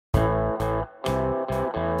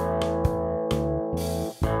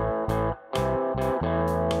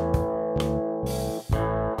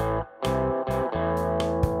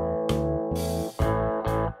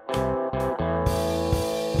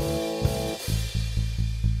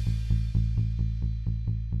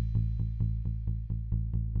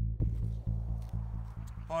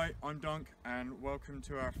Hi, I'm Dunk and welcome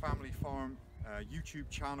to our Family Farm YouTube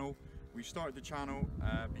channel. We started the channel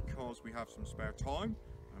because we have some spare time,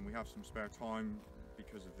 and we have some spare time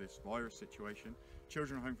because of this virus situation.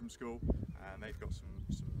 Children are home from school and they've got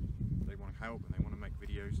they want to help and they want to make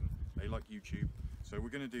videos and they like YouTube, so we're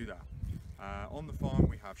going to do that. On the farm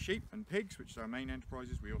we have sheep and pigs, which are our main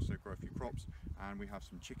enterprises. We also grow a few crops, and we have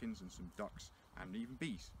some chickens and some ducks and even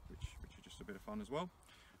bees, which are just a bit of fun as well.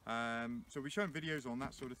 So we're showing videos on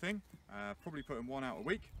that sort of thing, probably putting one out a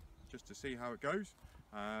week just to see how it goes.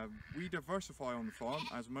 We diversify on the farm,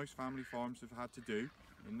 as most family farms have had to do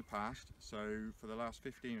in the past. So for the last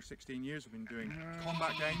 15 or 16 years I've been doing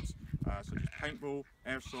combat games such as paintball,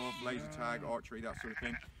 airsoft, laser tag, archery, that sort of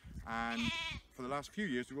thing. And for the last few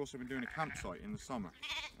years we've also been doing a campsite in the summer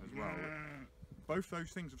as well. Both those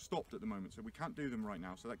things have stopped at the moment, so we can't do them right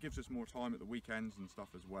now, so that gives us more time at the weekends and stuff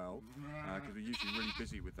as well, because we're usually really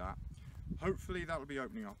busy with that. Hopefully that'll be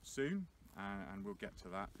opening up soon, and we'll get to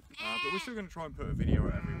that, but we're still going to try and put a video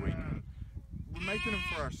out every week. And we're making them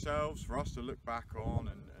for ourselves, for us to look back on,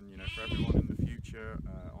 and you know, for everyone in the future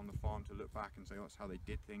on the farm to look back and say, oh, that's how they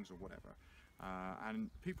did things or whatever. And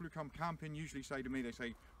people who come camping usually say to me, they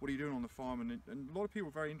say, what are you doing on the farm? And a lot of people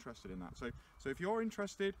are very interested in that. So if you're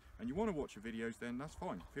interested and you want to watch the videos, then that's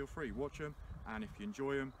fine. Feel free, watch them. And if you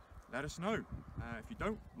enjoy them, let us know. If you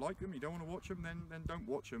don't like them, you don't want to watch them, then don't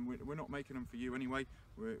watch them. We're not making them for you anyway.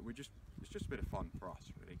 It's just a bit of fun for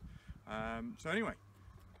us, really. So anyway,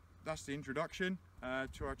 that's the introduction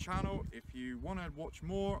to our channel. If you want to watch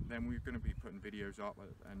more, then we're going to be putting videos up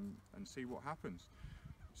and see what happens.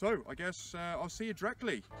 So I guess I'll see you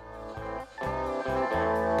directly.